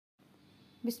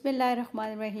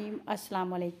Bismillahirrahmanirrahim.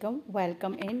 Assalamu alaikum.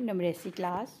 Welcome in numeracy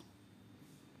class.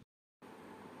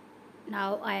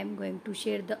 Now I am going to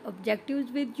share the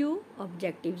objectives with you.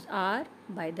 Objectives are,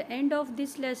 by the end of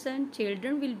this lesson,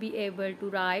 children will be able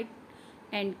to write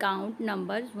and count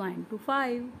numbers 1 to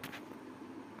 5.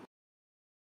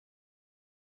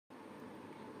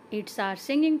 It's our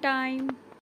singing time.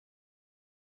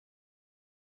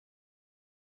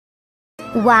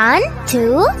 1,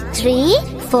 2, 3,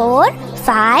 4,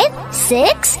 5,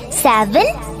 6, 7,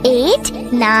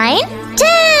 8, 9,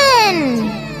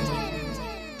 10.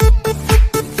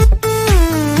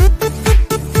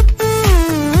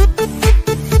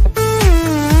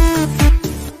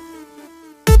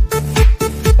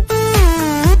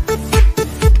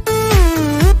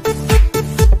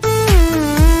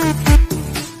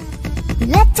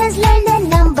 Let us learn the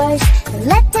numbers.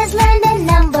 Let us learn the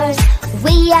numbers.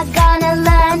 We are gonna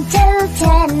learn till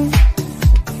 10.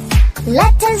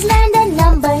 Let us learn the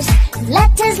numbers.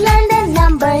 Let us learn the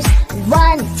numbers.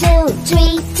 1, 2,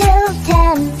 3 till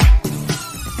 10.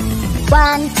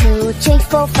 1, 2, 3,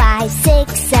 4, 5,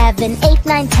 6, 7, 8,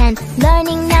 9, 10.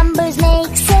 Learning numbers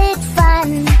makes it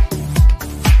fun.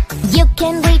 You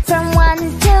can read from 1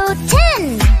 to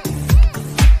 10.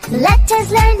 Let us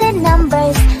learn the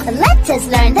numbers. Let us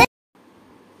learn the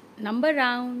Number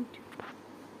round.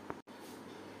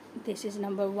 This is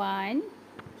number 1.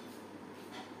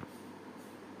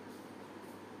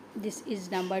 This is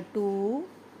number 2.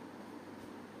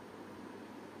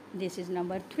 This is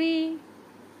number 3.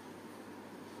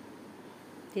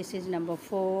 This is number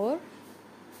 4.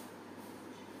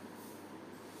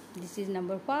 This is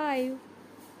number 5.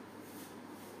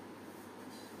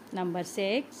 Number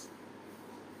 6.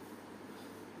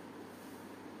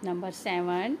 Number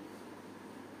 7.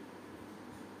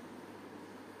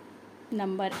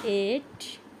 Number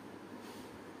 8.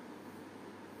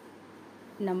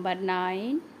 Number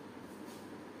 9.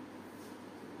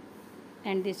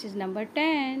 And this is number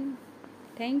 10.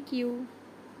 Thank you.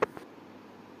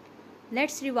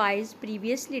 Let's revise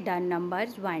previously done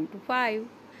numbers 1 to 5.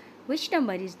 Which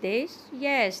number is this?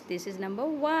 Yes, this is number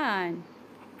 1.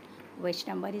 Which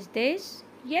number is this?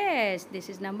 Yes, this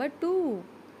is number 2.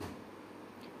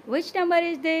 Which number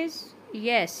is this?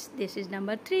 Yes, this is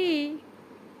number 3.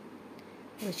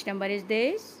 Which number is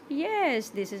this? Yes,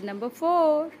 this is number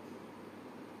 4.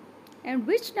 And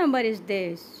which number is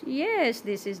this? Yes,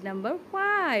 this is number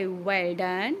 5. Well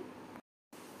done.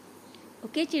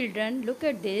 Okay children, look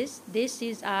at this. This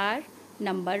is our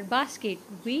number basket.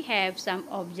 We have some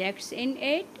objects in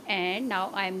it, and now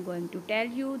I am going to tell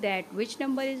you that which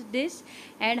number is this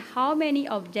and how many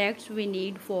objects we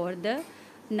need for the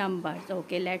numbers.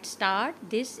 Okay, let's start.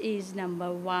 This is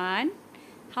number 1.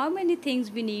 How many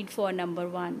things we need for number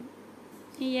 1?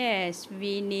 Yes,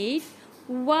 we need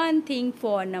one thing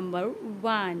for number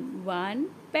 1.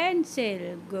 One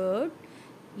pencil. Good.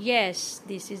 Yes,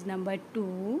 this is number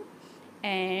 2.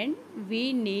 And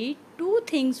we need 2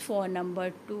 things for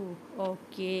number 2.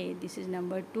 Okay, this is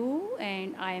number 2,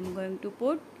 and I am going to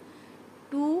put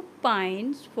 2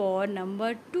 pines for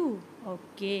number 2.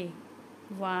 Okay,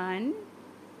 1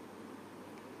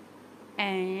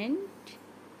 and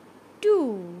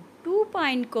 2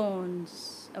 pine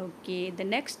cones. Okay, the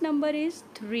next number is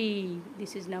 3.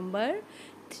 This is number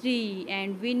 3,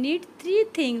 and we need 3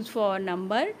 things for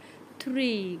number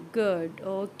 3. Good.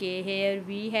 Okay, here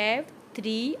we have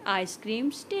 3 ice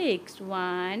cream sticks.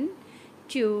 1,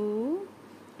 2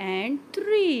 and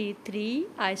 3. 3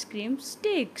 ice cream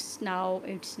sticks. Now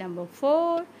it's number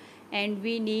 4, and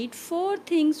we need 4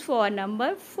 things for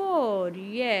number 4.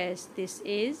 Yes, this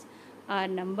is our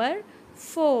number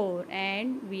 4,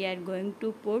 and we are going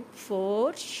to put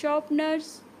 4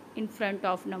 sharpeners in front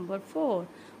of number 4.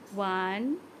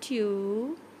 1,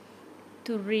 2,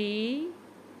 3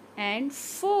 and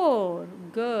 4.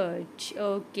 Good.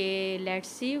 Okay, let's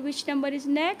see which number is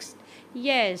next.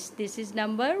 Yes, this is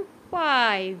number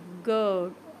 5.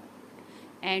 Good.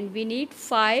 And we need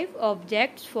 5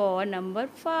 objects for number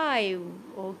 5.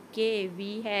 Okay,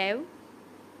 we have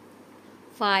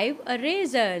 5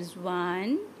 erasers.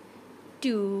 1,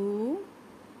 2,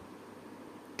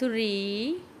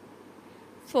 3,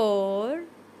 4,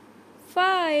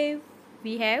 5.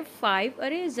 We have 5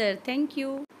 erasers. Thank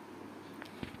you.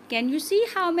 Can you see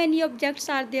how many objects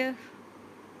are there?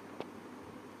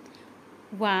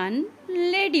 1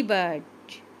 ladybird.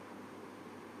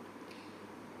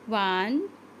 1,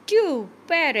 2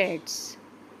 parrots.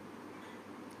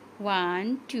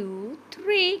 1, 2,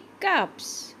 3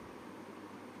 cups.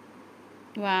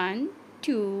 1,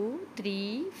 2,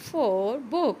 3, 4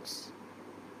 books.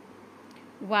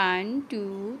 1,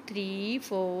 2, 3,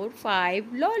 4, 5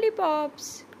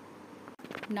 lollipops.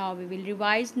 Now we will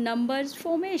revise numbers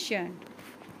formation.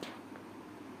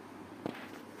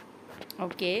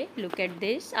 Okay, look at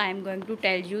this. I am going to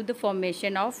tell you the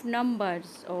formation of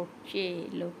numbers. Okay,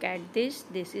 look at this.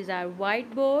 This is our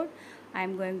whiteboard. I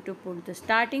am going to put the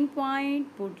starting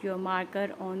point. Put your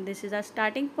marker on this is our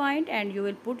starting point, and you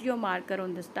will put your marker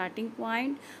on the starting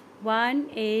point. 1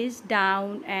 is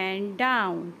down and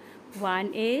down.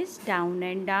 1 is down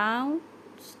and down.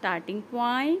 Starting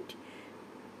point.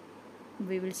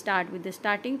 We will start with the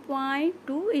starting point.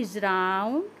 2 is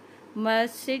round,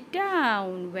 must sit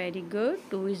down. Very good.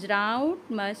 2 is round,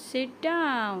 must sit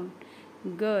down.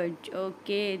 Good.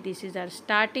 Okay, this is our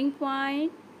starting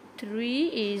point. 3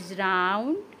 is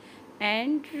round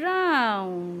and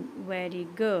round. Very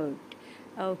good.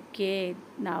 Okay,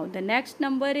 now the next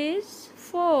number is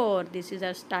 4. This is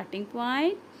our starting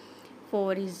point.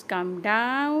 4 is come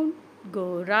down,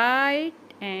 go right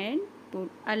and put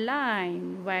a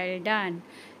line. Well done.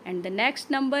 And the next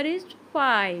number is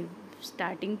 5.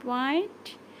 Starting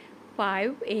point.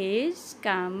 5 is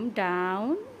come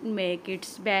down, make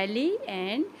its belly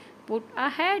and put a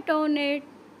hat on it.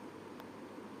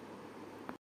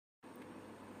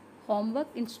 Homework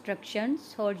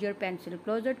instructions. Hold your pencil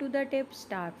closer to the tip.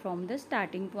 Start from the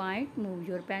starting point. Move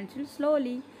your pencil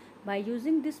slowly. By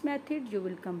using this method, you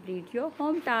will complete your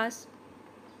home task.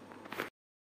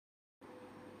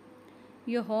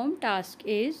 Your home task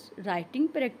is writing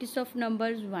practice of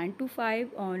numbers 1 to 5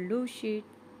 on loose sheet.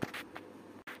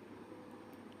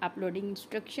 Uploading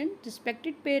instruction.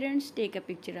 Respected parents, take a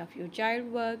picture of your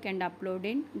child work and upload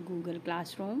in Google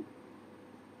Classroom.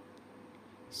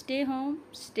 Stay home,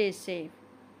 stay safe.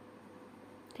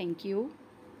 Thank you.